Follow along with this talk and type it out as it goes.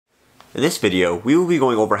In this video, we will be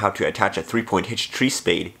going over how to attach a 3-point hitch tree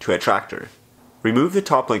spade to a tractor. Remove the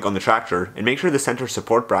top link on the tractor and make sure the center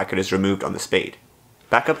support bracket is removed on the spade.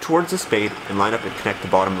 Back up towards the spade and line up and connect the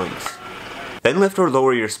bottom links. Then lift or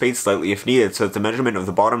lower your spade slightly if needed so that the measurement of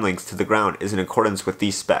the bottom links to the ground is in accordance with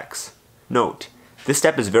these specs. Note, this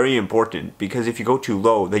step is very important because if you go too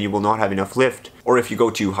low then you will not have enough lift, or if you go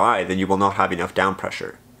too high then you will not have enough down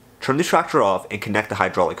pressure. Turn the tractor off and connect the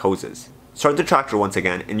hydraulic hoses. Start the tractor once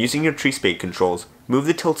again and using your tree spade controls, move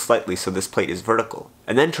the tilt slightly so this plate is vertical,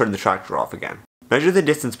 and then turn the tractor off again. Measure the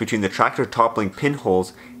distance between the tractor top link pin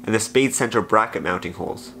holes and the spade center bracket mounting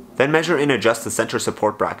holes. Then measure and adjust the center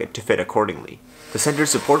support bracket to fit accordingly. The center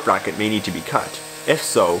support bracket may need to be cut. If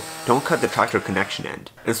so, don't cut the tractor connection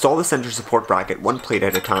end. Install the center support bracket one plate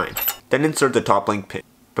at a time. Then insert the top link pin.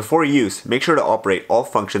 Before use, make sure to operate all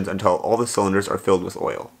functions until all the cylinders are filled with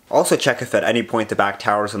oil. Also check if at any point the back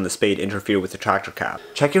towers on the spade interfere with the tractor cab.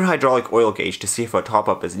 Check your hydraulic oil gauge to see if a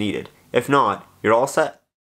top-up is needed. If not, you're all set.